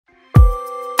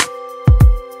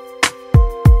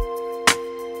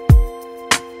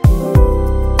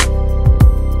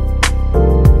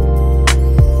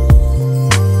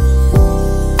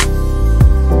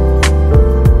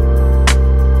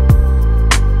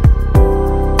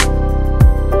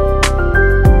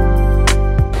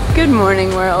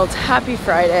morning world, happy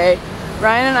Friday.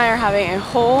 Ryan and I are having a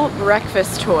whole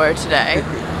breakfast tour today.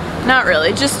 Not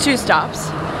really, just 2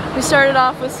 stops. We started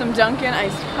off with some Dunkin'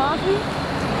 iced coffee,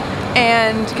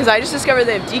 and because I just discovered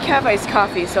they have decaf iced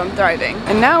coffee, so I'm thriving.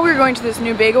 And now we're going to this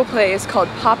new bagel place called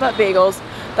Pop-Up Bagels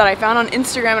that I found on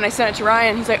Instagram, and I sent it to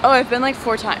Ryan. He's like, oh, I've been like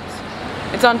 4 times.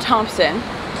 It's on Thompson.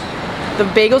 The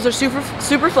bagels are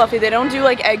super fluffy. They don't do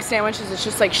like egg sandwiches, it's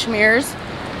just like schmears.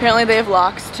 Apparently they have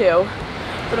lox too.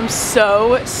 But I'm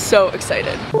so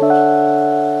excited.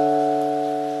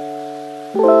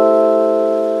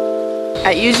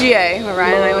 At UGA, where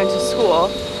Ryan and I went to school,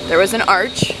 there was an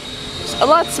arch. A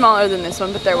lot smaller than this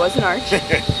one, but there was an arch.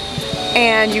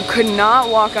 And you could not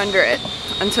walk under it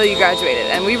until you graduated.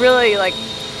 And we really like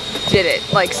did it.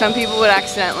 Like some people would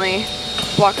accidentally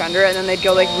walk under it and then they'd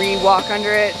go like re-walk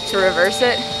under it to reverse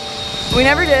it. We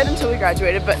never did until we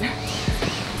graduated, but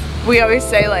we always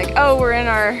say like, oh, we're in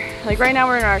our, like right now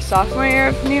we're in our sophomore year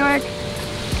of New York,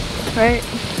 right?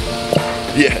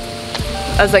 Yeah.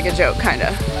 As like a joke,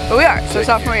 kinda. But we are, so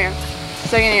sophomore year,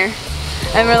 2nd year.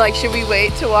 And we're like, should we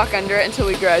wait to walk under it until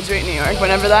we graduate New York,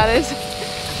 whenever that is?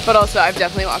 But also, I've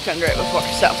definitely walked under it before,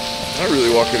 so. I don't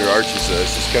really walk under arches though,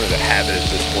 it's just kind of a habit at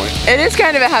this point. It is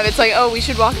kind of a habit, it's like, oh, we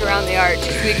should walk around the arch.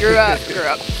 We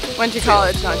went to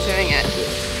college not doing it.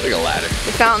 Like a ladder.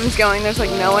 The fountain's going, there's like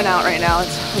no one out right now.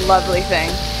 It's a lovely thing.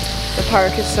 The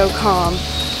park is so calm.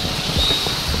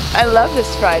 I love this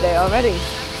Friday already.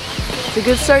 It's a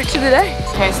good start to the day.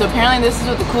 Okay, so apparently this is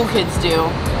what the cool kids do.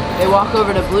 They walk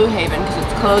over to Blue Haven because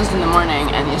it's closed in the morning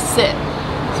and you sit.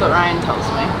 That's what Ryan tells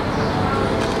me.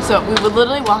 So we would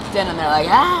literally walked in and they're like,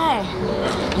 hey,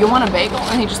 you want a bagel?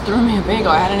 And he just threw me a bagel.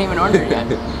 I hadn't even ordered it yet.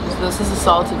 So this is a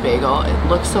salted bagel. It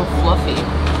looks so fluffy.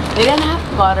 They didn't have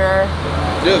butter.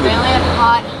 They only had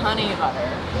hot honey butter.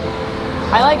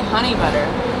 I like honey butter.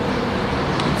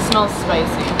 It smells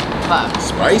spicy, but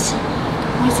spicy?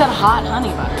 We said hot honey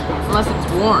butter, unless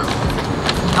it's warm.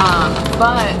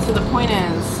 But so the point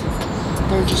is,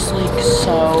 they're just like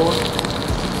so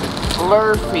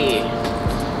slurpy.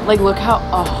 Like look how,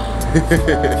 oh,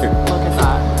 look at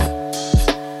that.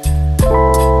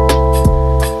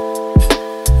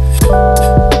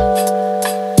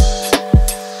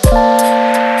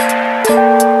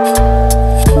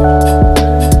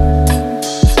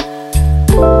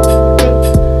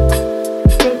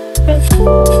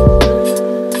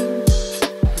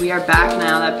 We are back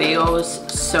now. That bagel was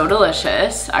so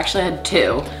delicious. I actually had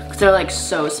 2 because they're like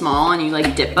so small and you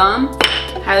like dip them.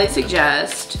 Highly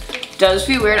suggest. Does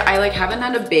feel weird. I like haven't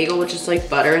had a bagel with just like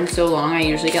butter in so long. I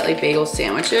usually get like bagel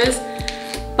sandwiches.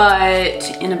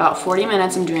 But in about 40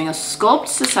 minutes, I'm doing a Sculpt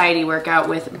Society workout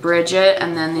with Bridget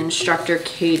and then the instructor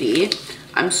Katie.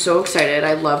 I'm so excited.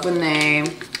 I love when they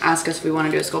ask us if we want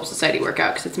to do a Sculpt Society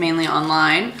workout because it's mainly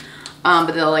online.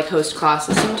 But they'll like host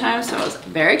classes sometimes, so I was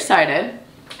very excited.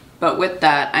 But with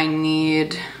that, I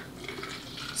need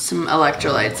some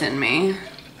electrolytes in me.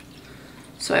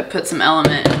 So I put some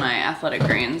Element in my Athletic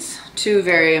Greens. 2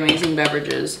 very amazing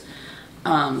beverages,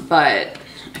 but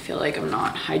I feel like I'm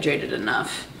not hydrated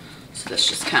enough. So this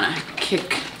just kind of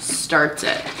kick starts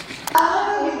it.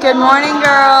 Good morning,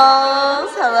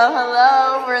 girls. Hello,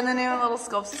 hello. We're in the new little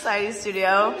Sculpt Society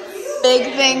studio.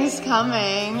 Big things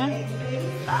coming.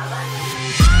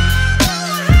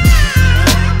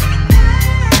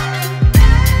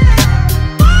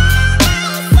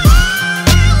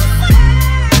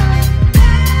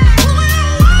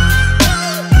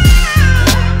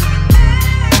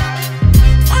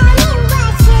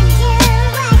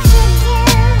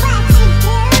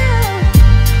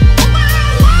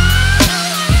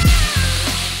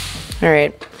 All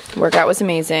right, workout was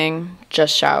amazing.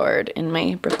 Just showered in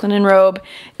my Brooklyn robe.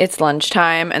 It's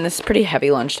lunchtime, and this is pretty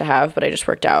heavy lunch to have, but I just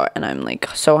worked out and I'm like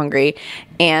so hungry.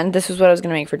 And this is what I was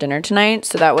gonna make for dinner tonight,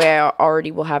 so that way I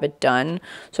already will have it done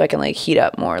so I can like heat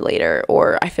up more later.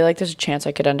 Or I feel like there's a chance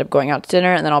I could end up going out to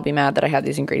dinner and then I'll be mad that I had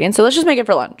these ingredients. So let's just make it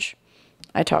for lunch.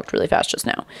 I talked really fast just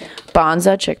now.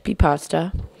 Bonza chickpea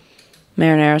pasta,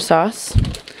 marinara sauce,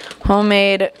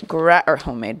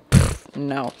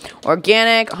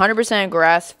 organic, 100%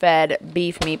 grass-fed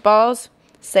beef meatballs.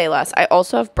 Say less. I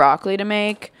also have broccoli to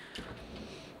make.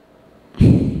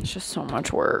 It's just so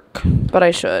much work, but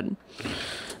I should.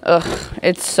 Ugh,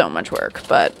 it's so much work,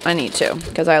 but I need to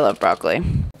because I love broccoli.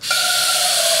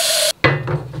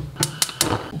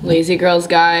 Lazy Girl's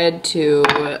Guide to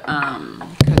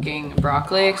cooking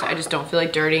broccoli, because I just don't feel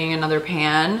like dirtying another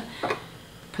pan.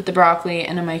 Put the broccoli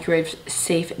in a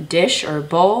microwave-safe dish or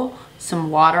bowl.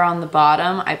 Some water on the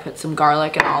bottom. I put some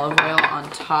garlic and olive oil on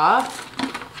top.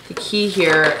 The key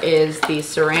here is the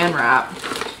saran wrap,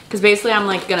 because basically I'm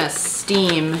like gonna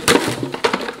steam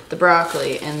the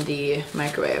broccoli in the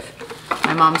microwave.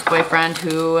 My mom's boyfriend,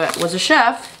 who was a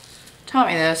chef, taught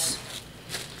me this.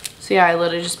 So yeah, I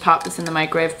literally just pop this in the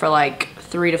microwave for like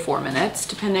 3 to 4 minutes,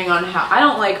 depending on how. I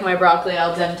don't like my broccoli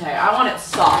al dente. I want it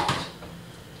soft.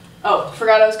 Oh,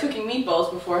 forgot I was cooking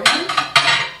meatballs beforehand.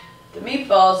 The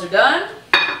meatballs are done.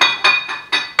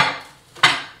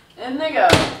 In they go.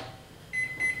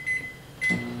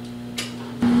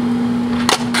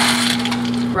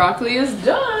 Broccoli is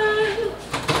done.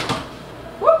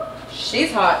 Whoop,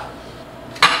 she's hot.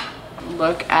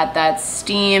 Look at that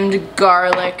steamed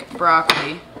garlic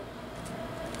broccoli.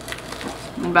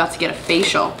 I'm about to get a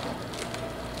facial.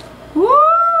 Woo!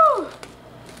 Oh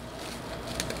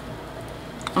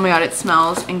my god, it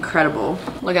smells incredible.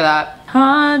 Look at that.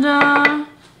 Ta-da!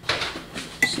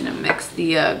 Just gonna mix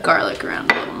the garlic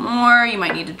around a little more. You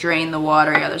might need to drain the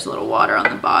water. Yeah, there's a little water on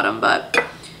the bottom, but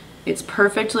it's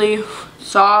perfectly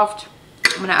soft.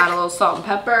 I'm gonna add a little salt and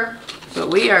pepper, but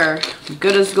we are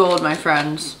good as gold, my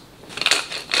friends.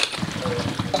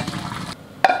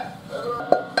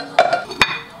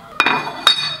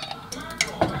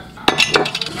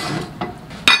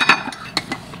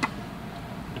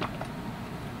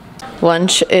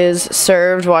 Lunch is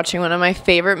served, watching one of my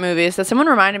favorite movies that someone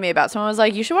reminded me about. Someone was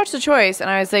like, you should watch The Choice. And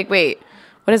I was like, wait,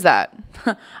 what is that?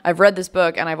 I've read this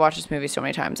book and I've watched this movie so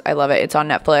many times. I love it. It's on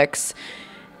Netflix.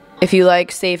 If you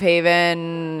like Safe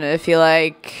Haven, if you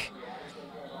like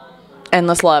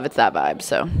Endless Love, it's that vibe.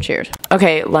 So cheers.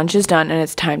 Okay, lunch is done and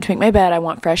it's time to make my bed. I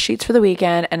want fresh sheets for the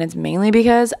weekend, and it's mainly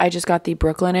because I just got the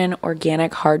Brooklinen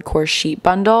Organic Hardcore Sheet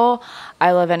Bundle.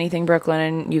 I love anything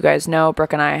Brooklinen. You guys know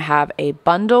Brooke and I have a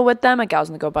bundle with them, a Gals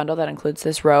on the Go bundle that includes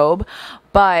this robe.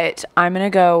 But I'm going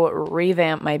to go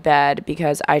revamp my bed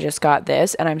because I just got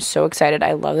this and I'm so excited.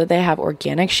 I love that they have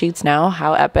organic sheets now.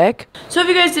 How epic. So if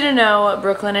you guys didn't know,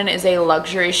 Brooklinen is a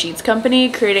luxury sheets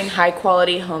company creating high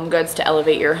quality home goods to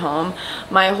elevate your home.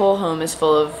 My whole home is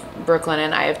full of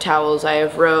Brooklinen. I have towels, I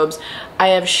have robes, I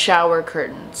have shower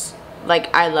curtains.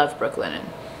 Like, I love Brooklinen.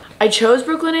 I chose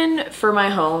Brooklinen for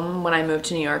my home when I moved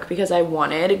to New York because I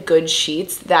wanted good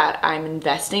sheets that I'm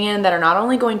investing in that are not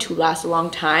only going to last a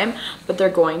long time, but they're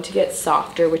going to get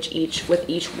softer with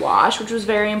each wash, which was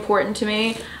very important to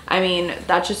me. I mean,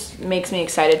 that just makes me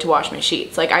excited to wash my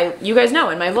sheets. Like, you guys know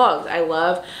in my vlogs, I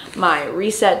love my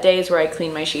reset days where I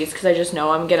clean my sheets because I just know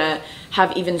I'm gonna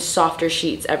have even softer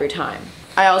sheets every time.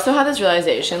 I also had this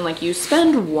realization, like, you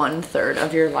spend 1/3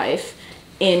 of your life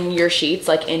in your sheets,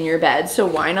 like in your bed, so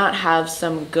why not have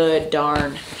some good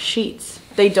darn sheets?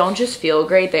 They don't just feel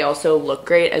great, they also look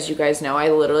great. As you guys know, I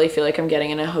literally feel like I'm getting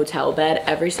in a hotel bed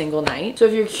every single night. So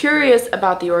if you're curious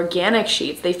about the organic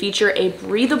sheets, they feature a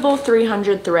breathable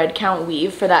 300 thread count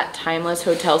weave for that timeless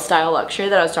hotel style luxury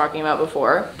that I was talking about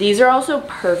before. These are also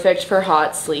perfect for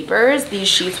hot sleepers. These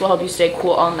sheets will help you stay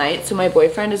cool all night, so my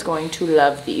boyfriend is going to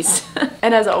love these.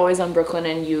 And as always on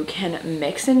Brooklinen, you can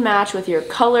mix and match with your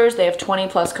colors. They have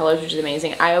 20+ colors, which is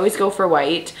amazing. I always go for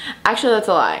white. Actually, that's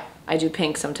a lie. I do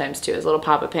pink sometimes too, as a little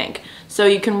pop of pink. So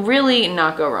you can really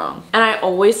not go wrong. And I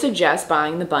always suggest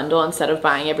buying the bundle instead of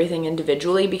buying everything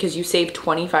individually because you save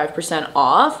 25%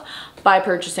 off by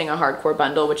purchasing a hardcore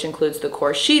bundle, which includes the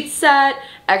core sheet set,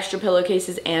 extra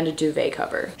pillowcases, and a duvet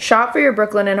cover. Shop for your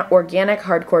Brooklinen Organic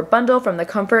Hardcore bundle from the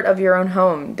comfort of your own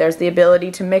home. There's the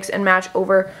ability to mix and match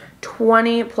over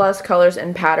 20+ colors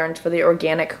and patterns for the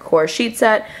organic core sheet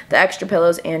set, the extra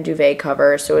pillows, and duvet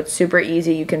cover. So it's super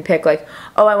easy. You can pick like,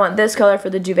 oh, I want this color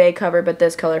for the duvet cover, but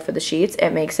this color for the sheets.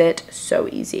 It makes it so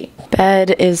easy.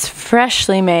 Bed is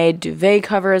freshly made. Duvet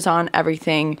cover is on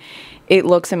everything. It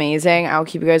looks amazing. I'll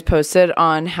keep you guys posted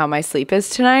on how my sleep is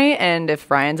tonight, and if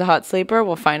Ryan's a hot sleeper,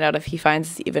 we'll find out if he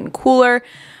finds it even cooler.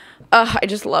 I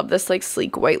just love this like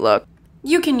sleek white look.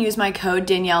 You can use my code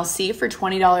DanielleC for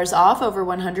 $20 off over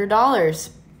 $100.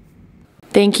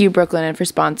 Thank you, Brooklinen, for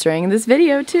sponsoring this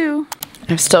video too.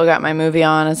 I've still got my movie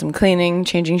on as I'm cleaning,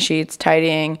 changing sheets,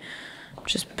 tidying,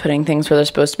 just putting things where they're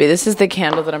supposed to be. This is the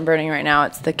candle that I'm burning right now.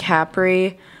 It's the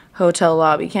Capri Hotel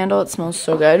Lobby candle. It smells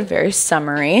so good, very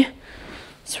summery.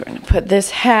 So we're gonna put this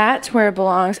hat where it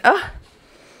belongs. Oh,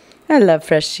 I love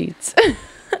fresh sheets.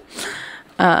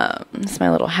 It's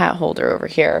my little hat holder over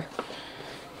here.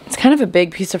 It's kind of a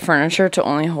big piece of furniture to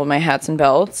only hold my hats and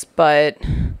belts, but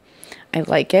I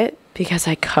like it because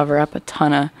I cover up a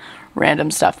ton of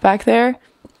random stuff back there.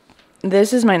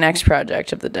 This is my next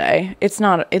project of the day. It's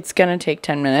gonna take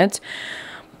 10 minutes,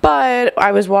 but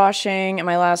I was washing in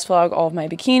my last vlog all of my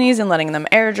bikinis and letting them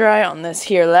air dry on this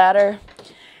here ladder.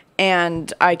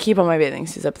 And I keep all my bathing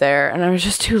suits up there, and I was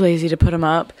just too lazy to put them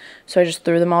up, so I just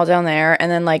threw them all down there.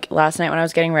 And then, like, last night when I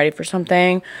was getting ready for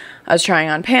something, I was trying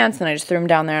on pants, and I just threw them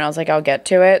down there, and I was like, I'll get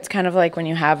to it. It's kind of like when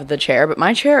you have the chair, but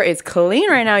my chair is clean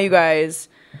right now, you guys.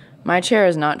 My chair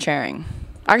is not chairing.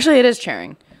 Actually, it is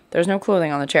chairing. There's no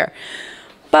clothing on the chair.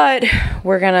 But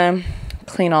we're gonna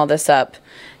clean all this up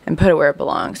and put it where it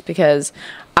belongs, because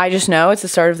I just know it's the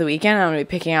start of the weekend. I'm going to be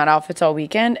picking out outfits all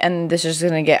weekend, and this is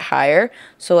going to get higher.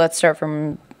 So let's start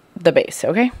from the base,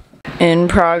 okay? In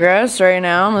progress right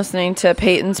now. I'm listening to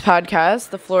Peyton's podcast.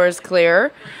 The floor is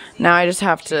clear. Now I just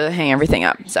have to hang everything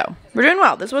up. So we're doing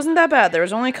well. This wasn't that bad. There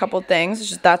was only a couple things. It's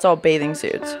just that's all bathing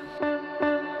suits.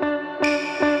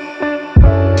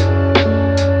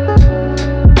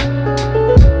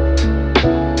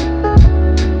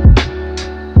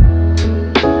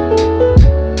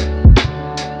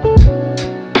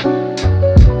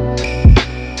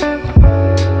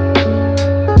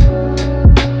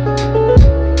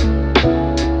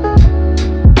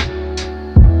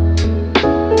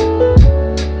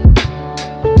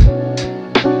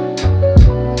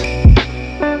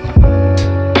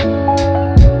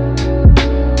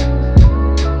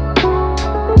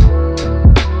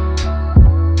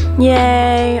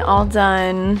 Yay, all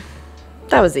done.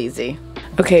 That was easy.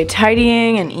 Okay,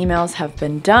 tidying and emails have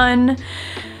been done.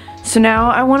 So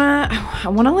now I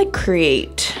wanna like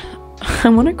create. I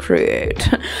wanna create.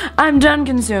 I'm done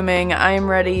consuming. I am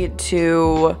ready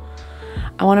to,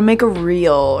 I wanna make a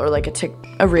reel or like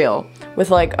a reel with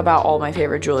like about all my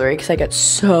favorite jewelry, because I get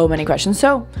so many questions.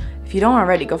 So if you don't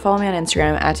already, go follow me on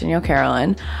Instagram at Danielle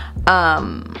Carolyn.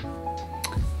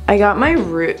 I got my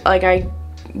I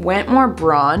went more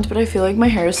blonde, but I feel like my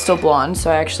hair is still blonde,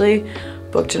 so I actually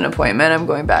booked an appointment. I'm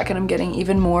going back and I'm getting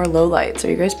even more low lights. Are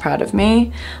you guys proud of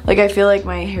me? Like, I feel like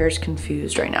my hair is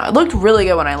confused right now. It looked really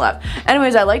good when I left.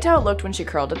 Anyways, I liked how it looked when she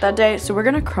curled it that day, so we're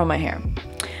gonna curl my hair.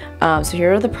 So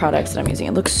here are the products that I'm using.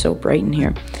 It looks so bright in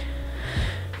here.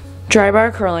 Dry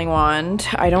bar curling wand.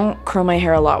 I don't curl my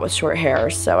hair a lot with short hair,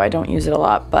 so I don't use it a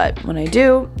lot, but when I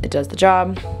do, it does the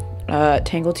job.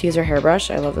 Tangle Teaser hairbrush.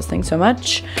 I love this thing so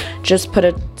much. Just put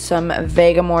some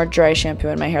Vegamore dry shampoo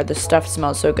in my hair. This stuff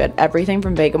smells so good. Everything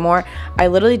from Vegamore. I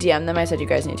literally DM'd them. I said, you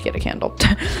guys need to get a candle.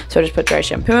 So I just put dry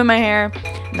shampoo in my hair.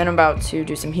 And then I'm about to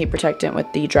do some heat protectant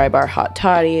with the Dry Bar Hot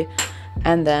Toddy.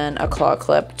 And then a claw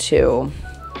clip to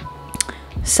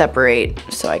separate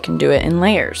so I can do it in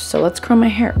layers. So let's curl my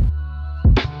hair.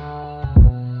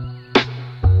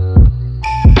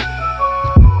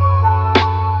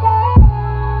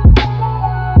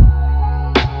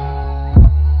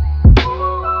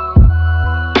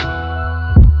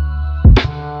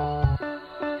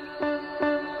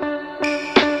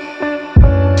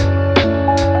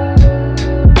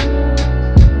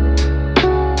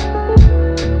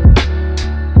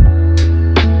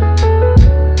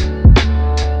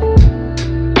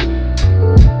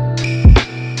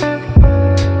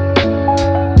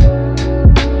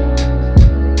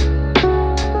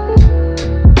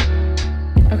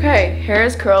 Hair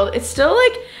is curled. It's still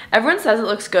like, everyone says it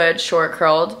looks good short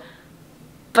curled,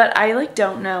 but I like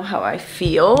don't know how I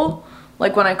feel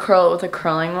like when I curl it with a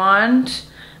curling wand.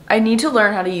 I need to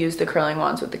learn how to use the curling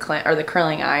wands with the clamp, or the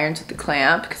curling irons with the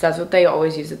clamp, because that's what they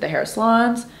always use at the hair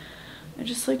salons. I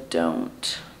just like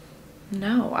don't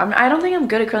know. I don't think I'm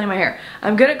good at curling my hair.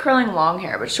 I'm good at curling long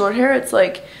hair, but short hair, it's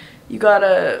like you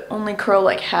gotta only curl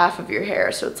like half of your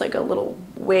hair, so it's like a little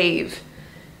wave,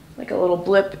 like a little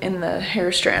blip in the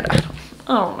hair strand.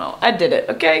 I don't know. I did it,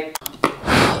 okay?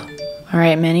 All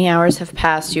right, many hours have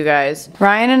passed, you guys.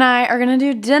 Ryan and I are gonna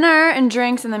do dinner and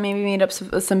drinks and then maybe meet up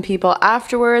with some people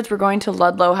afterwards. We're going to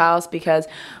Ludlow House because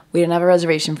we didn't have a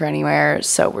reservation for anywhere,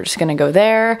 so we're just gonna go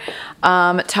there.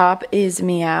 Top is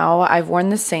Meow. I've worn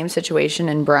the same situation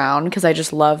in brown because I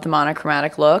just love the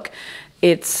monochromatic look.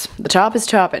 The top is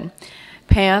chopping.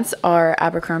 Pants are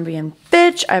Abercrombie and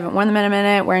Fitch. I haven't worn them in a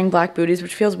minute. Wearing black booties,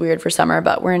 which feels weird for summer,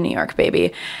 but we're in New York,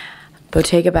 baby.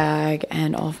 Bottega bag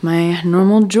and all of my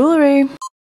normal jewelry.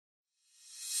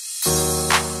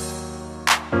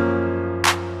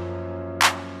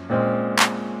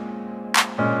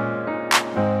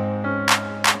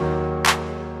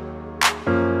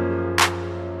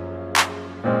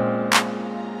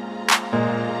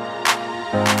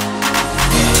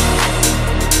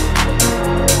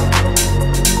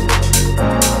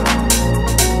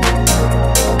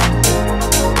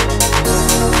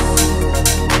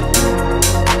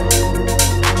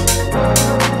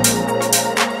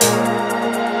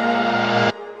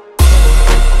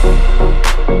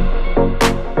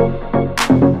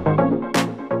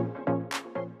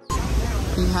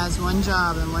 He has one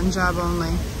job and one job only.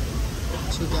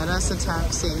 to get us a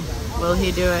taxi. Will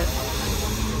he do it?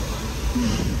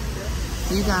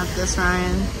 You got this,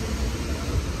 Ryan.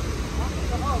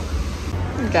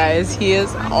 Guys, he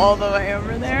is all the way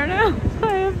over there now.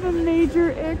 I have a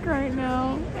major ick right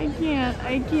now. I can't.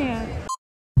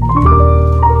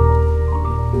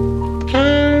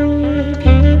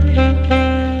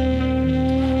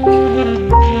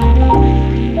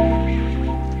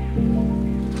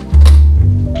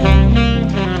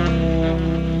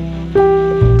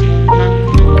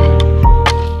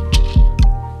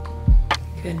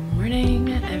 Good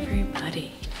morning,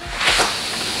 everybody.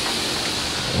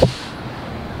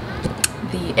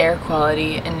 The air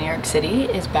quality in New York City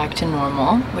is back to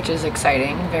normal, which is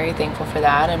exciting. Very thankful for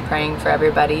that, and praying for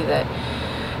everybody that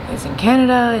is in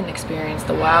Canada and experienced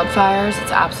the wildfires.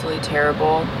 It's absolutely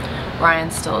terrible.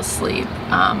 Ryan's still asleep,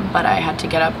 but I had to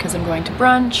get up because I'm going to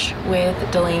brunch with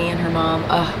Delaney and her mom.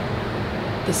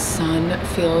 Ugh, the sun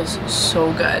feels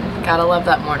so good. Gotta love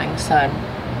that morning sun.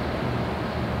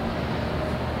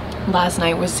 Last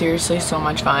night was seriously so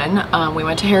much fun. We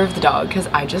went to Hair of the Dog because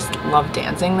I just love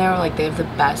dancing there. Like, they have the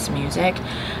best music.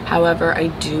 However, I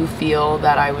do feel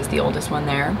that I was the oldest one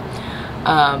there.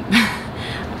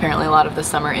 Apparently a lot of the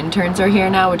summer interns are here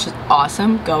now, which is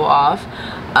awesome. Go off.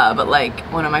 But like,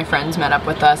 one of my friends met up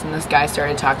with us and this guy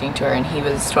started talking to her and he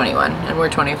was 21 and we're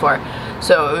 24.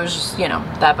 So it was just, you know,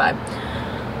 that vibe.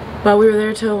 But we were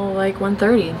there till like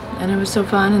 1:30 and it was so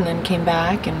fun, and then came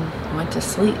back and went to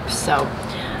sleep. So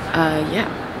yeah,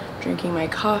 drinking my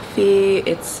coffee.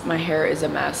 My hair is a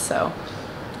mess, so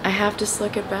I have to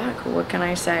slick it back. What can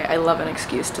I say? I love an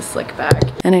excuse to slick back.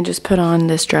 And I just put on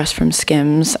this dress from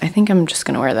Skims. I think I'm just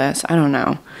gonna wear this. I don't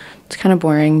know. It's kind of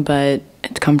boring, but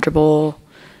it's comfortable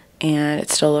and it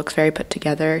still looks very put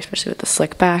together, especially with the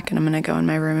slick back. And I'm gonna go in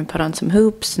my room and put on some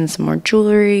hoops and some more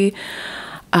jewelry.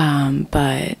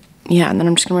 But yeah, and then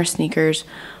I'm just gonna wear sneakers.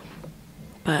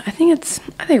 But I think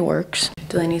it works.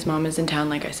 Delaney's mom is in town,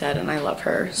 like I said, and I love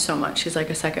her so much. She's like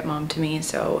a second mom to me.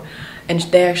 So, and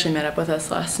they actually met up with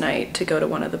us last night to go to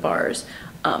one of the bars,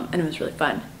 and it was really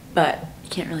fun. But you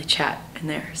can't really chat in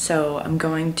there. So I'm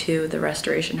going to the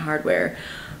Restoration Hardware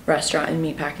restaurant and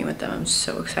meatpacking with them. I'm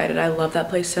so excited. I love that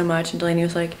place so much. And Delaney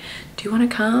was like, "Do you want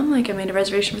to come? Like, I made a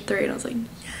reservation for 3." And I was like,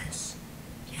 yes.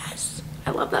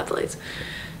 I love that place.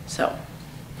 So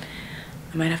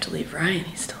I might have to leave Ryan.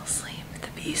 He's still asleep. The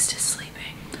beast is sleeping.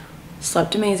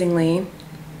 Slept amazingly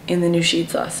in the new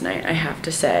sheets last night, I have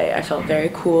to say. I felt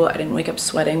very cool. I didn't wake up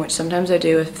sweating, which sometimes I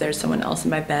do if there's someone else in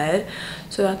my bed.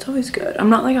 So that's always good. I'm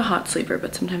not like a hot sleeper,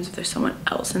 but sometimes if there's someone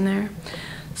else in there.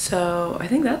 So I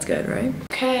think that's good, right?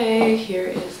 Okay, here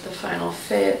is the final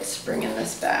fit. Bring in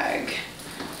this bag.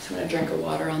 So I'm gonna drink a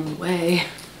water on the way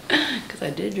because I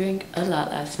did drink a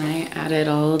lot last night. Added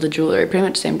all the jewelry, pretty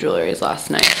much same jewelry as last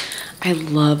night. I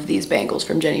love these bangles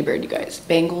from Jenny Bird, you guys.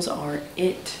 Bangles are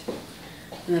it.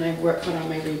 And then I put on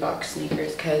my Reebok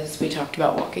sneakers because we talked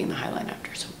about walking the High Line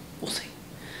after, so we'll see.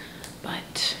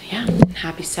 But yeah,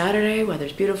 happy Saturday.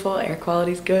 Weather's beautiful, air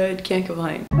quality's good, can't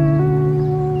complain.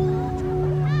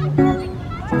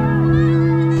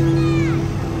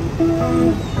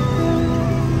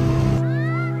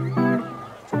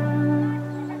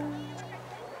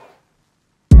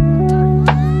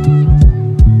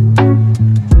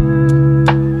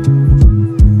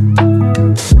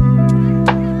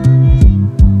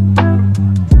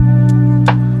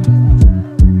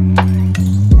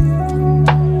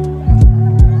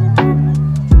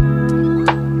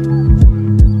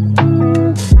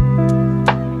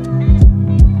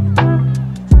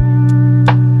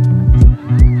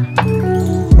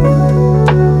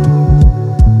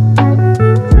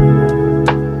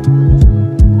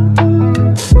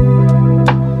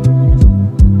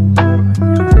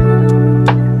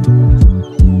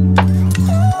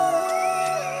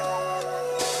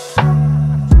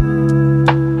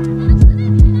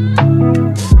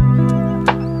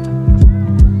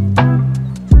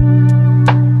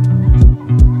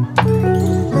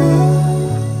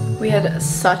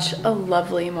 Such a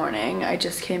lovely morning. I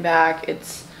just came back.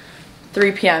 It's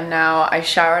 3 p.m. now. I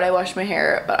showered, I washed my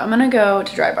hair, but I'm gonna go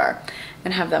to Dry Bar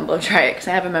and have them blow dry it because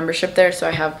I have a membership there, so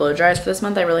I have blow dries for this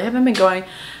month. I really haven't been going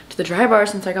to the Dry Bar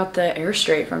since I got the Air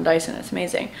Straight from Dyson. It's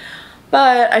amazing.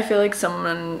 But I feel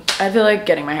like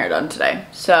getting my hair done today.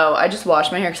 So I just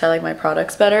washed my hair because I like my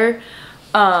products better,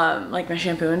 like my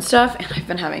shampoo and stuff, and I've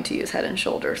been having to use Head and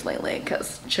Shoulders lately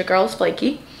because your girl's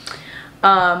flaky.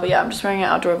 But yeah, I'm just wearing an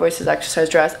Outdoor Voices exercise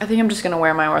dress. I think I'm just gonna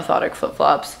wear my orthotic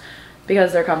flip-flops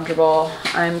because they're comfortable.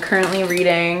 I'm currently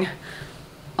reading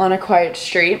On a Quiet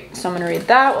Street, so I'm gonna read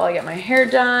that while I get my hair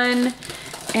done.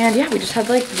 And yeah, we just had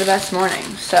like the best morning,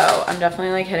 so I'm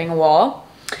definitely like hitting a wall.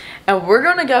 And we're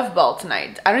going to Gov Ball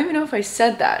tonight. I don't even know if I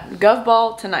said that. Gov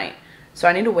Ball tonight. So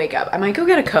I need to wake up. I might go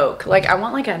get a Coke. Like, I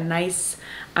want like a nice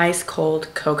ice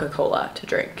cold Coca-Cola to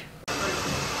drink.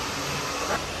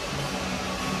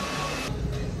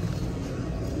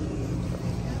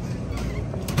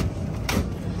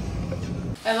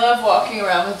 I love walking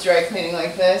around with dry cleaning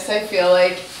like this. I feel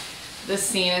like the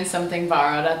scene in Something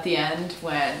Borrowed at the end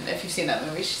when, if you've seen that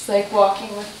movie, she's like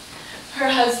walking with her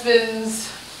husband's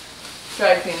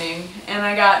dry cleaning. And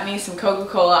I got me some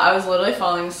Coca-Cola. I was literally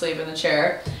falling asleep in the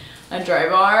chair at Dry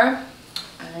Bar.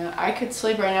 I could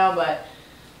sleep right now, but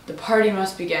the party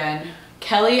must begin.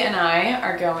 Kelly and I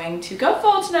are going to Gov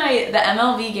Ball tonight. The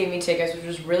MLV gave me tickets, which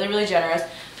was really, really generous.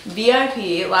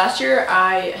 VIP. Last year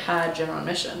I had general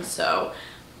admission, so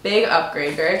big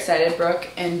upgrade. Very excited. Brooke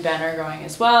and Ben are going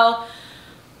as well.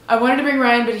 I wanted to bring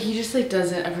Ryan, but he just like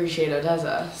doesn't appreciate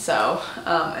Odessa. So,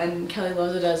 and Kelly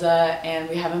loves Odessa, and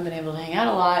we haven't been able to hang out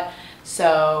a lot.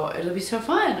 So it'll be so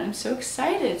fun. I'm so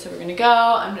excited. So we're gonna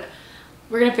go.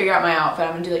 We're gonna figure out my outfit.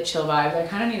 I'm gonna do like chill vibes. I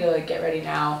kind of need to like get ready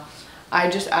now. I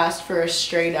just asked for a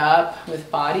straight up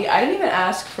with body. I didn't even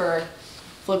ask for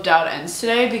flipped out ends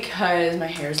today because my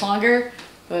hair's longer,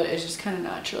 but it's just kind of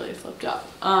naturally flipped up.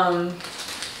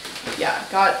 Yeah,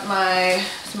 got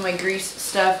some of my grease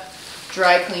stuff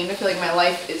dry cleaned. I feel like my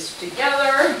life is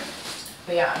together.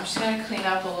 But yeah, I'm just gonna clean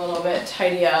up a little bit,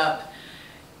 tidy up,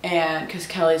 and because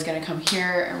Kelly's gonna come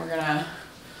here and we're gonna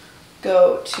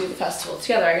go to the festival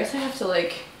together. I guess I have to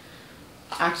like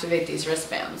activate these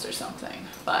wristbands or something.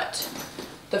 But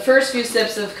the first few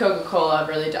sips of Coca-Cola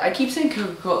really, I keep saying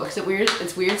Coca-Cola because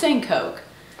it's weird saying Coke.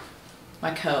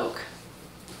 My Coke.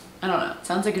 I don't know, it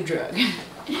sounds like a drug.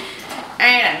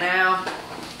 I don't know.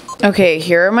 Okay,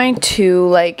 here are my two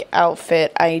like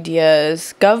outfit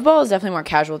ideas. Gov Ball is definitely more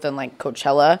casual than like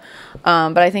Coachella,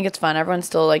 but I think it's fun. Everyone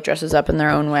still like dresses up in their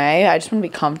own way. I just want to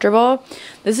be comfortable.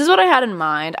 This is what I had in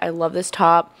mind. I love this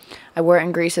top. I wear it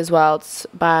in Greece as well. It's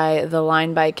by the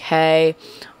Line by K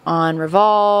on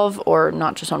Revolve, or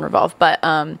not just on Revolve, but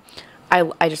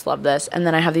I just love this. And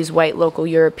then I have these white local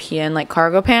European like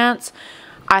cargo pants.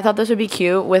 I thought this would be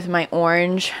cute with my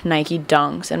orange Nike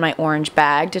Dunks and my orange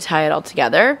bag to tie it all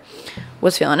together.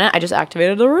 Was feeling it. I just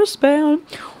activated the wristband.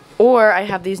 Or I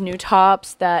have these new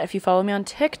tops that if you follow me on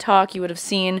TikTok, you would have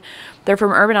seen. They're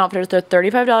from Urban Outfitters. They're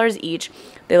 $35 each.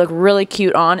 They look really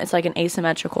cute on. It's like an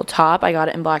asymmetrical top. I got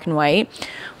it in black and white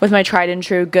with my tried and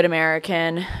true Good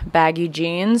American baggy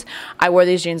jeans. I wore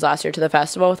these jeans last year to the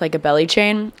festival with like a belly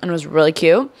chain and it was really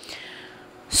cute.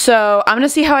 So I'm going to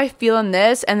see how I feel in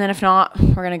this, and then if not,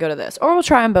 we're going to go to this. Or we'll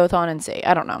try them both on and see.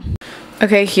 I don't know.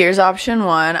 Okay, here's option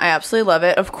one. I absolutely love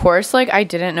it. Of course, like I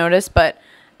didn't notice, but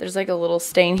there's like a little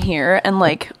stain here and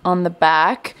like on the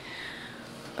back.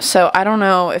 So I don't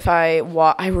know if I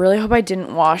really hope I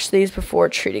didn't wash these before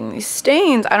treating these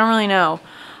stains. I don't really know.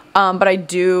 But I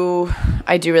do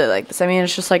really like this. I mean,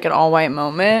 it's just like an all white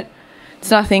moment.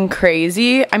 It's nothing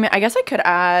crazy. I mean, I guess I could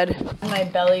add my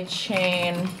belly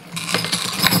chain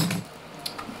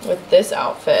with this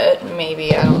outfit,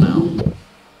 maybe. I don't know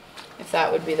if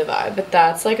that would be the vibe, but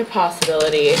that's like a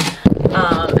possibility.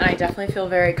 And I definitely feel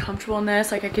very comfortable in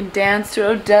this. Like I can dance to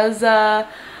Odessa,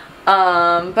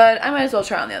 but I might as well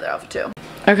try on the other outfit too.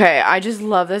 Okay, I just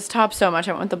love this top so much.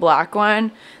 I went with the black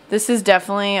one. This is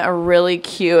definitely a really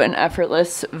cute and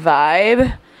effortless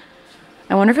vibe.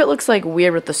 I wonder if it looks like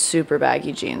weird with the super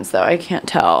baggy jeans though. I can't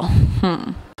tell.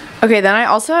 Okay, then I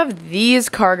also have these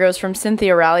cargos from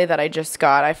Cynthia Rowley that I just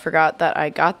got. I forgot that I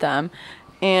got them.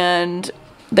 And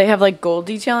they have like gold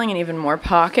detailing and even more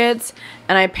pockets.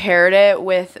 And I paired it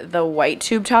with the white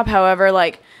tube top. However,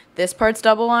 like this part's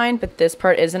double lined, but this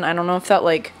part isn't. I don't know if that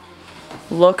like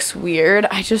looks weird.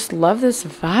 I just love this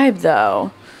vibe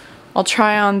though. I'll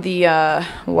try on the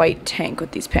white tank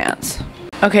with these pants.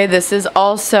 Okay, this is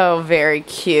also very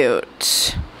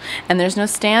cute. And there's no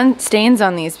stains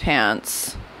on these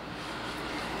pants.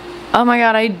 Oh my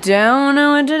god, I don't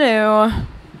know what to do. I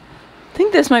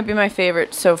think this might be my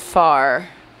favorite so far.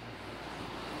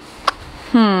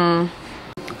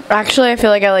 Actually, I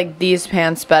feel like I like these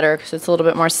pants better because it's a little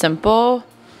bit more simple.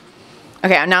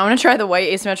 Okay, now I'm going to try the white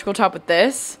asymmetrical top with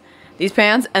these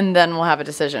pants, and then we'll have a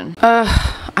decision.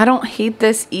 I don't hate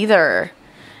this either.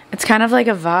 It's kind of like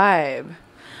a vibe.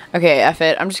 Okay, F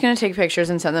it. I'm just going to take pictures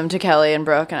and send them to Kelly and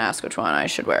Brooke and ask which one I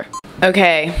should wear.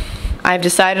 Okay. I've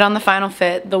decided on the final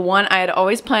fit, the one I had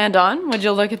always planned on. Would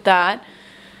you look at that?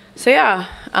 So yeah,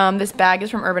 this bag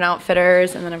is from Urban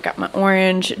Outfitters, and then I've got my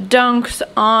orange Dunks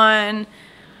on.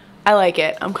 I like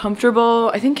it. I'm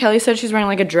comfortable. I think Kelly said she's wearing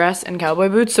like a dress and cowboy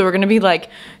boots, so we're gonna be like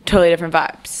totally different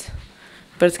vibes.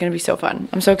 But it's gonna be so fun.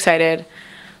 I'm so excited.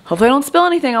 Hopefully I don't spill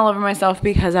anything all over myself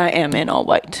because I am in all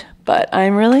white. But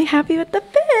I'm really happy with the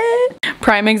fit.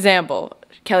 Prime example.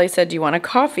 Kelly said, do you want a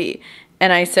coffee?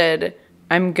 And I said,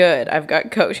 I'm good. I've got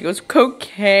Coke. She goes,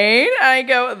 cocaine? I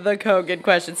go, the Coke in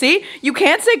question. See? You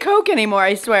can't say Coke anymore,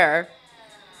 I swear.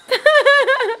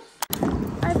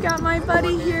 I've got my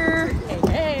buddy here. Hey,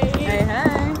 hey. Hey,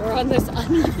 hey. We're on this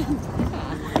uneven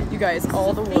path. You guys,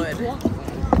 all the wood.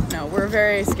 No, we're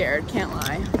very scared, can't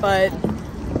lie. But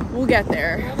we'll get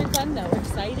there. We haven't done though. We're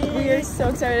excited. We are so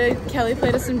excited. Kelly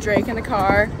played us some Drake in the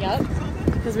car. Yep.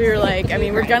 Because we were like, I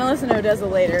mean, we're gonna listen to Odessa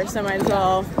later, so might as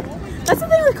well. That's the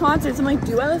thing with concerts. I'm like,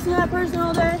 do I listen to that person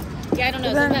all day? Yeah, I don't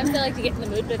know. Sometimes I like to get in the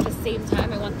mood, but at the same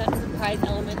time, I want that surprise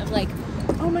element of like,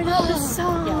 oh my god, this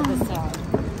song. Yeah, this song.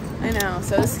 I know.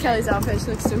 So this is Kelly's outfit. She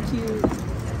looks so cute.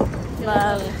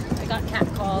 Love. I got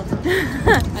catcalled.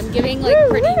 I'm giving like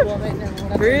pretty woman or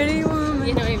whatever. Pretty woman.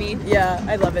 You know what I mean? Yeah,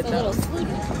 I love it A though. little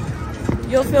sweetie.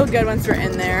 You'll feel good once we're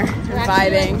in there and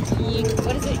vibing. Like,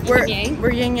 what is it? Yin yang?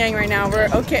 We're yin yang right now. We're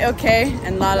okay, okay,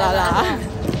 and la la la.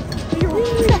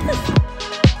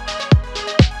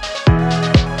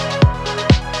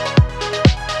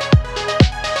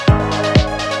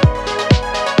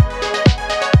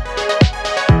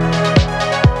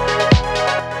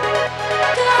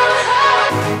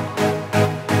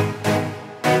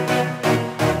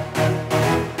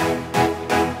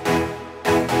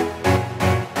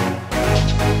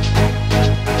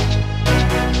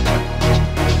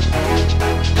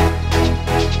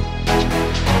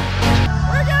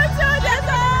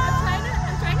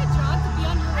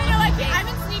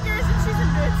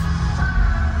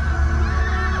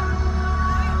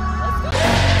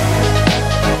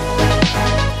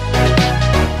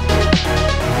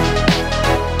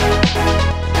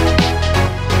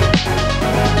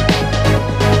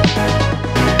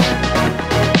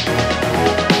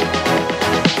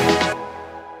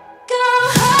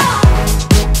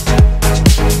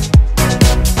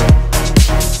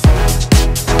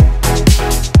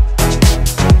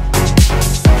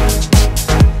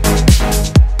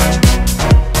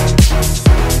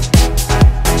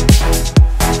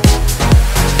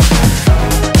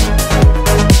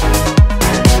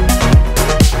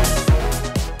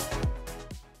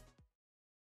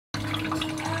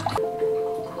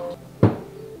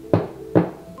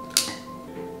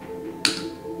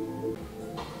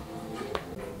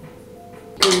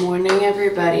 Good morning,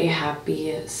 everybody.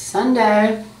 Happy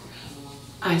Sunday.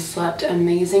 I slept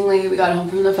amazingly. We got home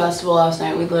from the festival last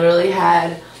night. We literally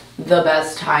had the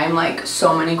best time, like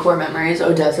so many core memories.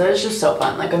 Odessa is just so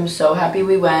fun. Like I'm so happy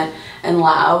we went, and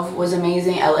Lav was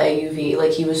amazing. LAUV,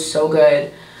 like he was so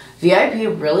good.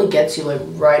 VIP really gets you like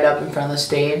right up in front of the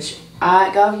stage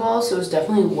at Golf, so it's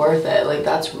definitely worth it. Like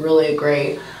that's really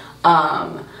great.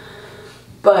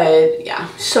 But yeah,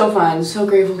 so fun, so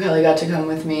grateful Kelly got to come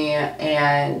with me,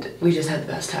 and we just had the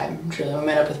best time. Truly, we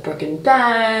met up with Brooke and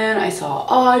Ben, I saw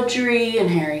Audrey and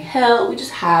Harry Hill. We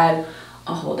just had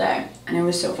a whole day, and it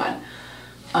was so fun.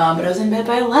 But I was in bed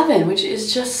by 11, which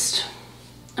is just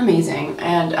amazing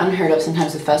and unheard of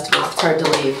sometimes with festivals. It's hard to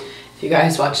leave if you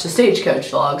guys watch the Stagecoach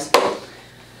vlogs.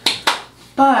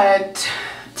 But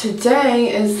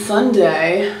today is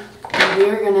Sunday. We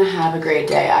are gonna have a great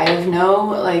day. I have no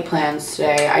like plans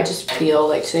today. I just feel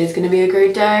like today's gonna be a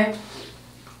great day.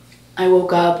 I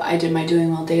woke up, I did my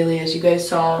Doing Well daily as you guys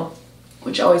saw,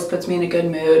 which always puts me in a good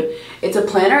mood. It's a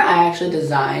planner I actually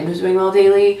designed with Doing Well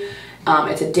daily.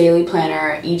 It's a daily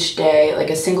planner each day, like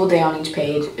a single day on each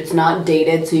page. It's not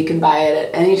dated, so you can buy it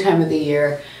at any time of the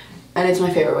year, and it's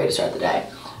my favorite way to start the day.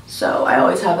 So I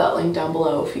always have that link down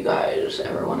below if you guys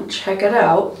ever want to check it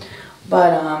out.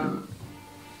 But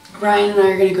Ryan and I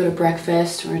are going to go to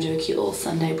breakfast. We're going to do a cute little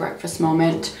Sunday breakfast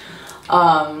moment.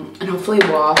 And hopefully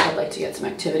walk. I'd like to get some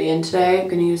activity in today. I'm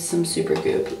going to use some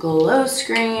Supergoop Glow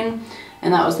Screen.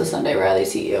 And that was the Sunday Riley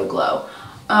CEO Glow.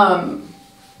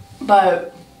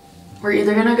 But we're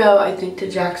either going to go, I think, to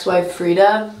Jack's wife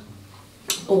Frida,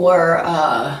 or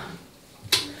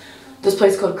this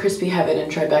place called Crispy Heaven in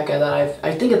Tribeca that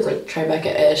I think it's like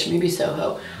Tribeca-ish, maybe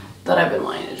Soho, that I've been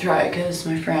wanting to try because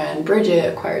my friend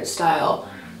Bridget, Acquired Style,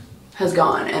 has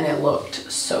gone and it looked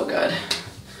so good.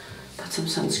 Put some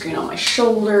sunscreen on my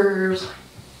shoulders.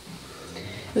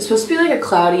 It's supposed to be like a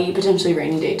cloudy, potentially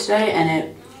rainy day today, and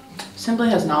it simply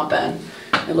has not been.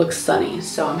 It looks sunny,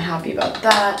 so I'm happy about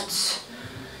that.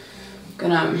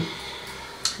 Gonna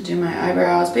do my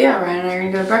eyebrows, but yeah, Ryan and I are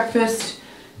gonna go to breakfast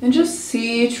and just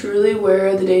see truly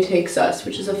where the day takes us,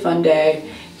 which is a fun day.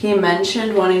 He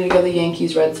mentioned wanting to go to the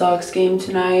Yankees-Red Sox game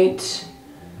tonight.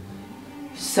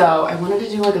 So I wanted to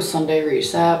do like a Sunday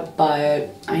reset, but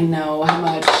I know how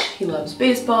much he loves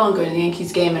baseball and going to the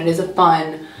Yankees game, and it is a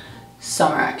fun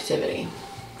summer activity.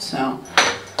 So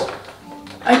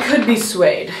I could be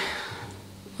swayed.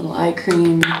 Little eye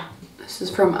cream. This is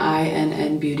from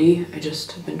INN Beauty. I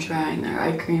just have been trying their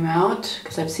eye cream out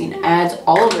because I've seen ads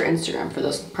all over Instagram for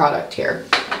this product here.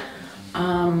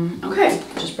 Okay,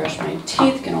 just brushed my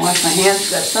teeth, gonna wash my hands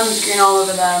because I have sunscreen all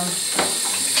over them.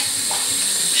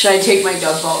 Should I take my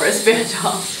Dove Ball wristband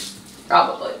off?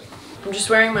 Probably. I'm just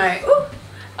wearing my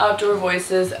Outdoor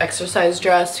Voices exercise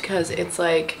dress because it's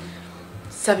like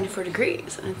 74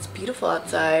 degrees and it's beautiful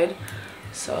outside.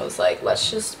 So I was like,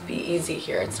 let's just be easy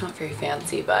here. It's not very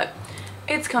fancy, but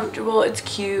it's comfortable, it's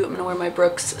cute. I'm gonna wear my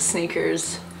Brooks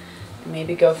sneakers and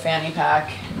maybe go fanny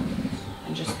pack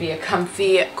and just be a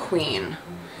comfy queen.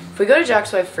 If we go to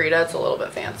Jack's Wife Frida, it's a little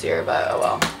bit fancier, but oh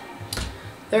well.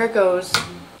 There it goes.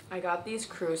 I got these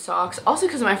crew socks, also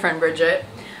because of my friend Bridget,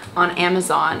 on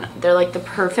Amazon. They're like the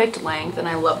perfect length, and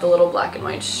I love the little black and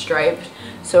white striped.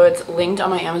 So it's linked on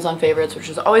my Amazon favorites, which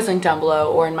is always linked down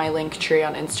below, or in my link tree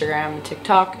on Instagram and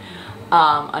TikTok,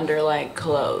 under like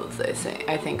clothes,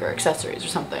 I think, or accessories or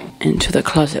something. Into the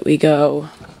closet we go.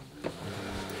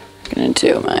 Gonna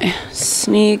do my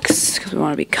sneaks because we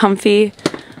want to be comfy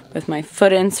with my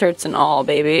foot inserts and all,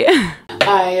 baby.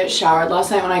 I showered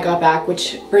last night when I got back,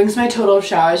 which brings my total of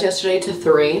showers yesterday to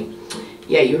 3.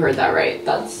 Yeah, you heard that right.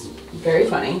 That's very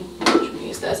funny. Let me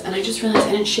use this. And I just realized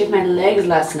I didn't shave my legs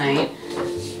last night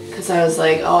because I was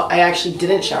like, oh, I actually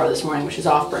didn't shower this morning, which is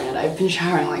off-brand. I've been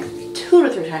showering like 2 to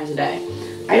 3 times a day.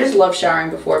 I just love showering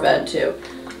before bed too.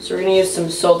 So we're gonna use some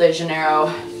Sol de Janeiro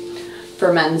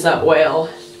Fermenza oil.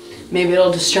 Maybe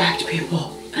it'll distract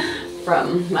people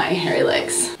from my hairy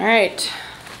legs. All right,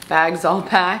 bags all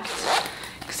packed.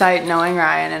 Excited knowing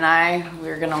Ryan and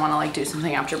we're gonna wanna like do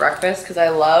something after breakfast because I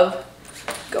love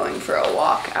going for a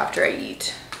walk after I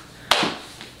eat.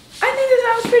 I think this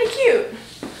outfit's pretty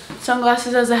cute.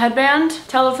 Sunglasses as a headband,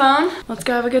 telephone. Let's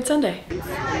go have a good Sunday.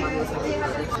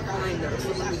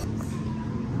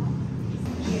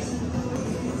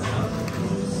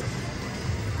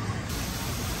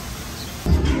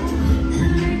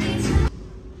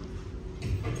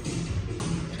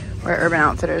 We're at Urban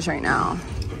Outfitters right now.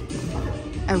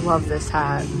 I love this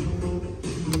hat.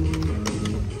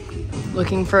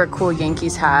 Looking for a cool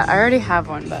Yankees hat. I already have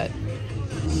one, but...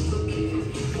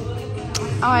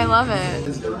 Oh, I love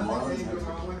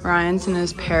it. Ryan's in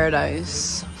his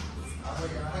paradise.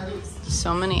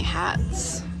 So many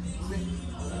hats.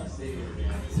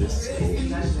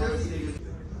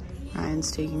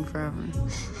 Ryan's taking forever.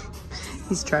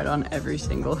 He's tried on every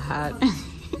single hat.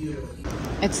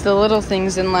 It's the little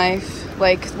things in life,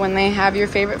 like when they have your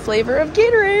favorite flavor of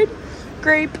Gatorade.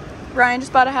 Grape. Ryan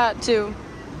just bought a hat too.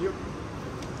 Yep.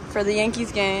 For the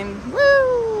Yankees game.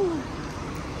 Woo!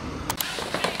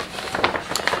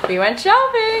 We went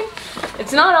shopping.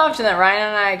 It's not often that Ryan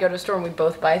and I go to a store and we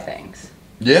both buy things.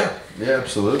 Yeah,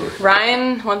 absolutely.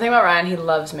 Ryan, one thing about Ryan, he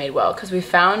loves Madewell because we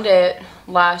found it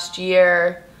last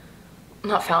year.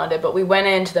 Not found it, but we went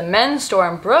into the men's store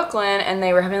in Brooklyn and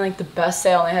they were having like the best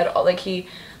sale. And they had all like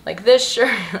this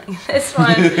shirt, like this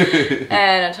one,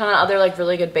 and a ton of other like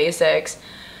really good basics.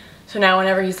 So now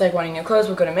whenever he's like wanting new clothes,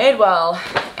 we'll go to Madewell.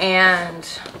 And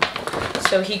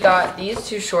so he got these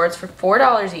 2 shorts for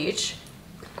 $4 each.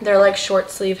 They're like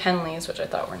short sleeve Henleys, which I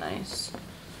thought were nice.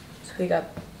 So he got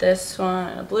this one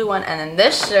and a blue one, and then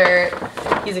this shirt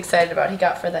he's excited about. He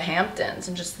got for the Hamptons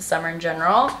and just the summer in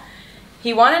general.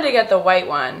 He wanted to get the white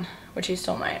one, which he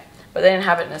still might, but they didn't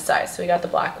have it in his size, so he got the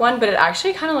black one, but it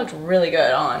actually kind of looked really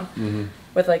good on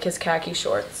with like his khaki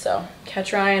shorts. So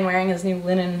catch Ryan wearing his new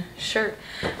linen shirt.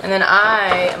 And then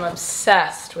I am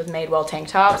obsessed with Madewell tank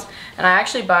tops, and I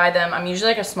actually buy them. I'm usually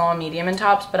like a small and medium in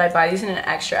tops, but I buy these in an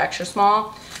extra, extra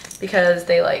small because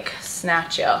they like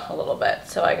snatch you a little bit.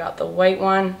 So I got the white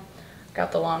one,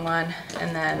 got the long one,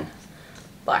 and then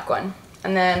black one.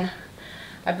 And then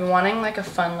I've been wanting like a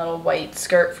fun little white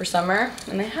skirt for summer,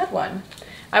 and they had one.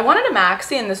 I wanted a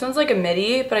maxi, and this one's like a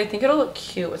midi, but I think it'll look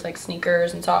cute with like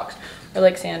sneakers and socks or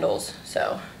like sandals.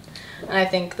 So, and I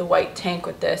think the white tank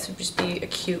with this would just be a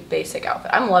cute basic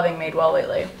outfit. I'm loving Madewell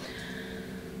lately.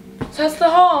 So that's the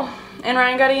haul. And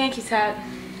Ryan got a Yankees hat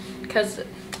because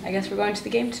I guess we're going to the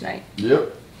game tonight.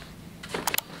 Yep.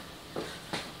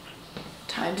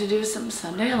 Time to do some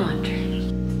Sunday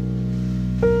laundry.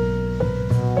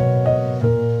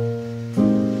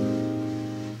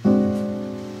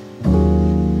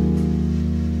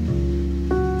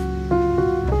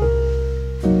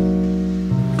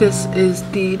 This is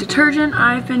the detergent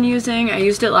I've been using. I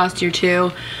used it last year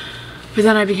too, but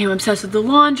then I became obsessed with the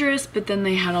laundress, but then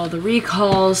they had all the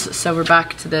recalls, so we're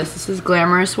back to this. This is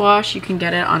Glamorous Wash. You can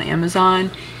get it on Amazon.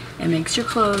 It makes your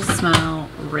clothes smell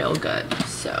real good.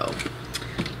 So,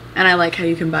 and I like how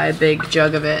you can buy a big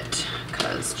jug of it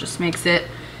because it just makes it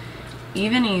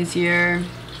even easier.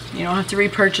 You don't have to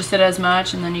repurchase it as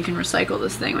much, and then you can recycle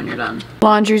this thing when you're done.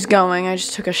 Laundry's going. I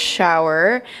just took a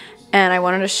shower, and I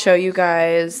wanted to show you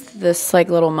guys this like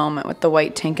little moment with the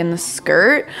white tank and the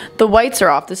skirt. The whites are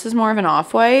off. This is more of an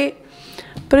off-white,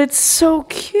 but it's so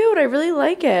cute. I really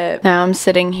like it. Now I'm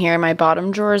sitting here. My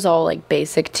bottom drawer is all like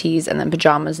basic tees and then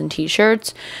pajamas and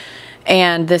t-shirts.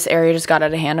 And this area just got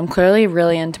out of hand. I'm clearly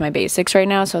really into my basics right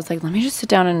now. So I was like, let me just sit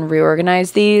down and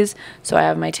reorganize these. So I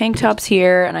have my tank tops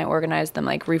here and I organized them,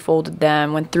 like refolded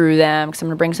them, went through them because I'm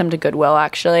going to bring some to Goodwill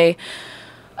actually.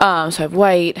 So I have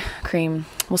white, cream.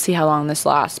 We'll see how long this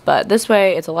lasts. But this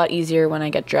way it's a lot easier when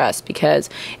I get dressed because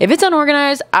if it's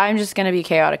unorganized, I'm just going to be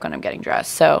chaotic when I'm getting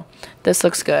dressed. So this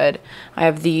looks good. I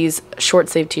have these short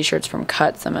sleeve t-shirts from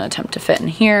Cuts. I'm going to attempt to fit in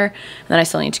here. And then I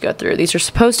still need to go through. These are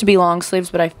supposed to be long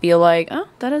sleeves, but I feel like, oh,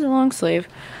 that is a long sleeve.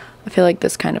 I feel like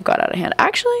this kind of got out of hand.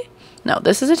 Actually, no,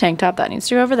 this is a tank top. That needs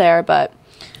to go over there. But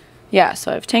yeah,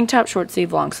 so I have tank top, short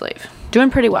sleeve, long sleeve.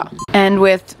 Doing pretty well. And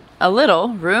with a little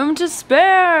room to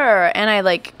spare. And I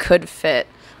like could fit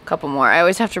a couple more. I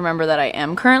always have to remember that I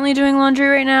am currently doing laundry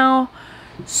right now.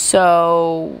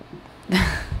 So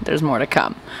there's more to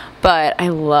come. But I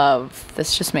love,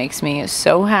 this just makes me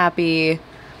so happy.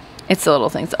 It's the little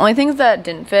things. The only things that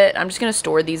didn't fit, I'm just going to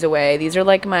store these away. These are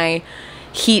like my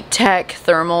Heat Tech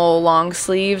thermal long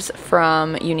sleeves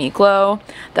from Uniqlo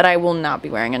that I will not be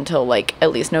wearing until like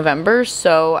at least November.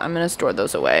 So I'm going to store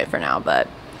those away for now. But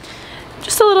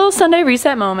just a little Sunday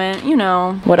reset moment, you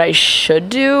know. What I should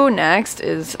do next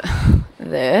is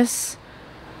this.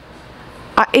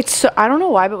 I don't know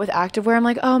why, but with activewear, I'm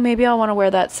like, oh, maybe I'll want to wear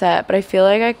that set. But I feel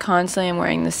like I constantly am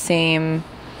wearing the same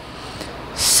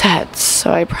sets.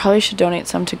 So I probably should donate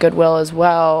some to Goodwill as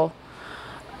well.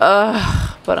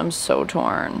 But I'm so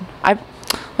torn.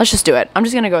 Let's just do it. I'm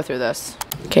just going to go through this.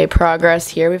 Okay, progress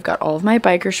here. We've got all of my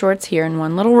biker shorts here in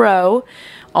one little row.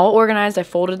 All organized. I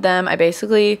folded them. I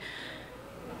basically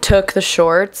took the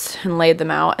shorts and laid them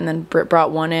out and then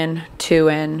brought one in, two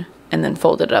in, and then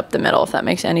folded it up the middle, if that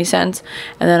makes any sense.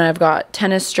 And then I've got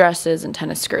tennis dresses and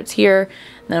tennis skirts here.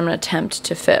 And then I'm going to attempt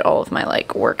to fit all of my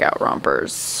like workout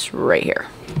rompers right here.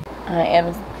 I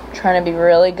am trying to be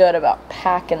really good about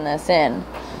packing this in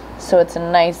so it's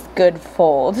a nice good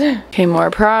fold. Okay,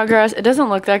 more progress. It doesn't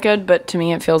look that good, but to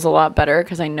me it feels a lot better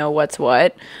because I know what's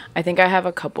what. I think I have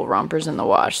a couple rompers in the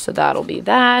wash, so that'll be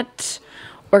that.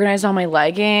 Organized all my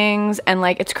leggings, and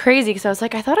like it's crazy because I was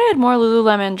like, I thought I had more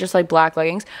Lululemon just like black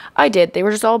leggings. I did. They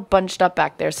were just all bunched up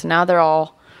back there, so now they're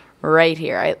all right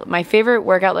here. My favorite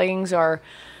workout leggings are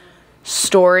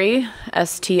Story,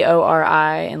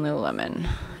 S-T-O-R-I, and Lululemon,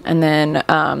 and then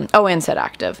and Set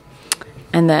Active.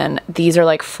 And then these are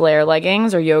like flare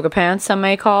leggings or yoga pants, some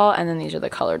may call, and then these are the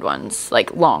colored ones,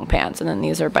 like long pants, and then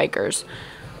these are bikers,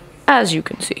 as you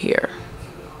can see here.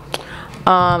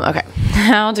 Okay,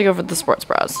 now to go for the sports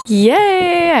bras.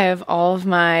 Yay! I have all of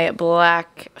my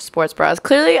black sports bras.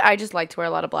 Clearly, I just like to wear a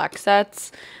lot of black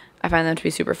sets. I find them to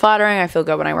be super flattering. I feel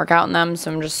good when I work out in them,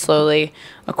 so I'm just slowly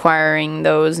acquiring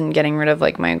those and getting rid of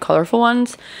like my colorful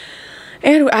ones.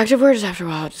 And activewear, just after a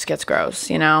while, it just gets gross,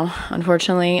 you know,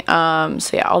 unfortunately.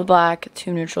 So yeah, all the black,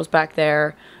 two neutrals back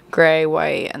there, gray,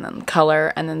 white, and then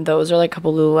color. And then those are like a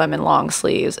couple Lululemon long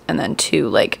sleeves, and then two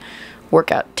like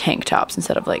workout tank tops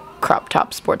instead of like crop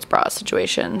top sports bra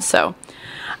situations. So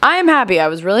I am happy. I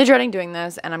was really dreading doing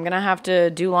this, and I'm gonna have to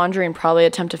do laundry and probably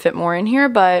attempt to fit more in here,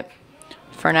 but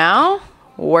for now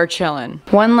we're chilling.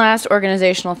 One last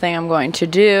organizational thing I'm going to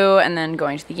do, and then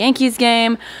going to the Yankees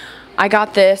game. I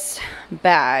got this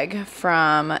bag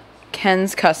from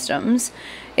Ken's Customs.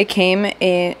 It came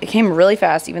really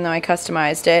fast, even though I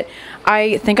customized it.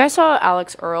 I think I saw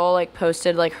Alex Earl like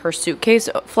posted like her suitcase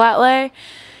flat lay,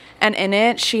 and in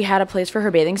it, she had a place for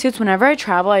her bathing suits. Whenever I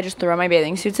travel, I just throw my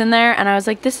bathing suits in there. And I was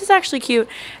like, this is actually cute.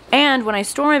 And when I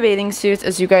store my bathing suits,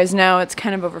 as you guys know, it's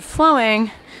kind of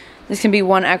overflowing. This can be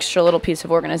one extra little piece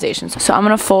of organization. So I'm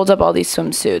going to fold up all these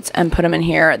swimsuits and put them in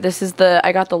here. This is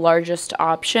I got the largest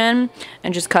option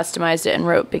and just customized it and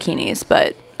wrote bikinis.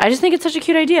 But I just think it's such a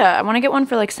cute idea. I want to get one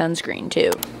for like sunscreen too.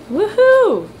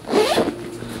 Woohoo!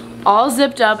 All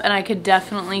zipped up, and I could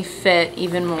definitely fit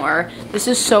even more. This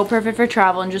is so perfect for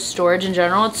travel and just storage in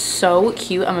general. It's so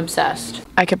cute. I'm obsessed.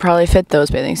 I could probably fit those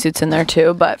bathing suits in there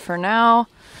too, but for now,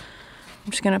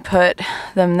 I'm just gonna put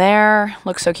them there.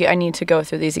 Looks so cute. I need to go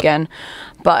through these again,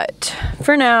 but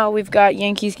for now, we've got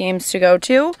Yankees games to go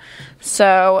to,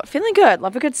 so feeling good.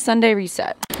 Love a good Sunday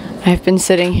reset. I've been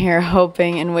sitting here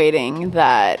hoping and waiting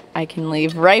that I can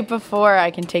leave right before I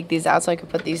can take these out so I can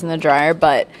put these in the dryer,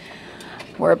 but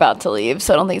we're about to leave,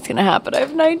 so I don't think it's gonna happen. I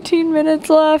have 19 minutes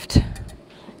left.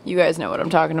 You guys know what I'm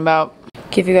talking about.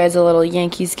 Give you guys a little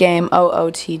Yankees game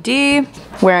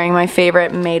OOTD. Wearing my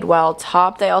favorite Madewell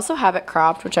top. They also have it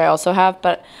cropped, which I also have,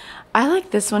 but I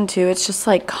like this one too. It's just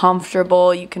like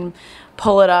comfortable. You can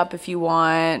pull it up if you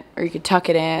want, or you could tuck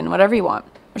it in, whatever you want,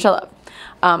 which I love.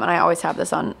 And I always have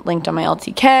this linked on my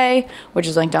LTK, which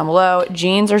is linked down below.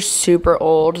 Jeans are super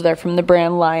old. They're from the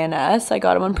brand Lioness. I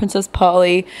got them on Princess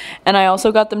Polly, and I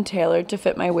also got them tailored to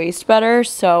fit my waist better,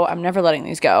 so I'm never letting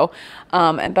these go.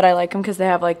 But I like them because they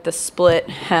have like the split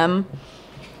hem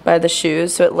by the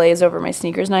shoes, so it lays over my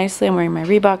sneakers nicely. I'm wearing my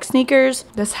Reebok sneakers.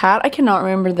 This hat, I cannot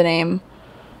remember the name.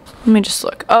 Let me just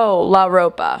look. Oh, La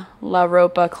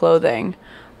Ropa clothing.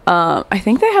 I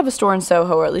think they have a store in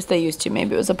Soho, or at least they used to.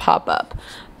 Maybe it was a pop-up.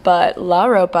 But La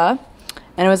Ropa,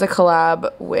 and it was a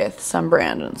collab with some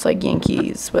brand, and it's like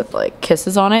Yankees with like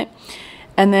kisses on it.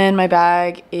 And then my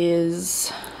bag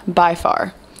is By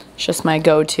Far. It's just my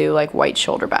go-to like white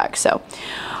shoulder bag. So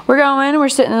we're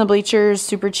sitting in the bleachers,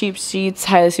 super cheap seats.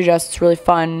 Highly suggest. It's really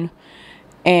fun.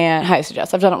 And highly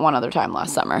suggest. I've done it one other time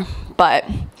last summer. But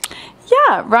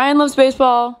yeah, Ryan loves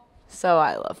baseball. So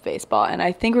I love baseball, and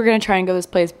I think we're gonna try and go to this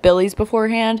place, Billy's,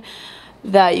 beforehand,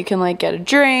 that you can like get a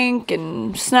drink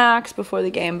and snacks before the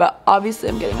game, but obviously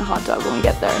I'm getting a hot dog when we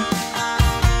get there.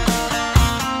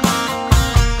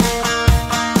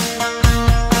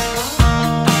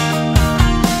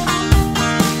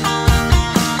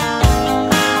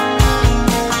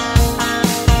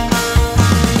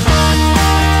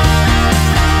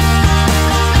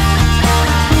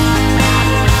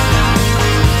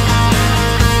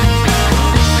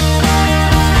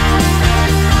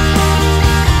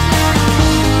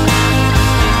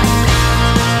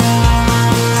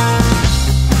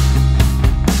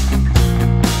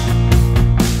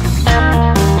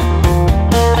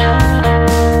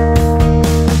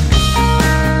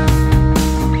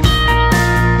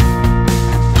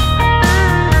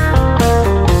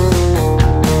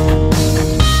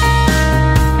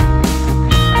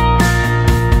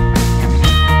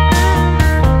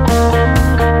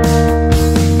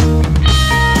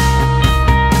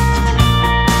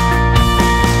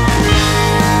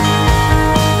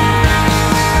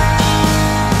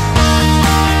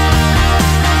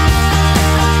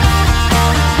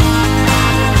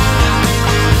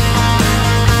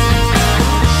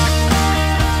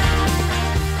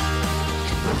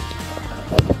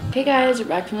 Hey guys, we're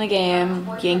back from the game.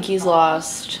 Yankees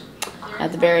lost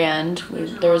at the very end.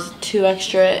 There was 2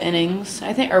 extra innings,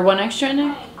 I think, or 1 extra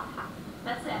inning?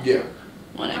 Yeah.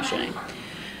 1 extra inning.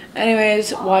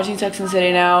 Anyways, watching Texan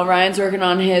City now. Ryan's working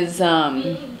on his,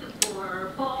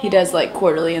 he does like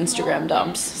quarterly Instagram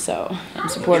dumps, so I'm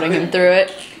supporting him through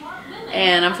it.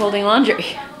 And I'm folding laundry.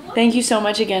 Thank you so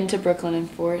much again to Brooklinen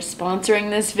for sponsoring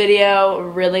this video.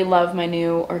 Really love my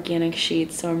new organic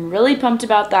sheets, so I'm really pumped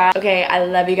about that. Okay, I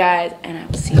love you guys, and I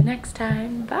will see you next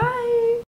time. Bye!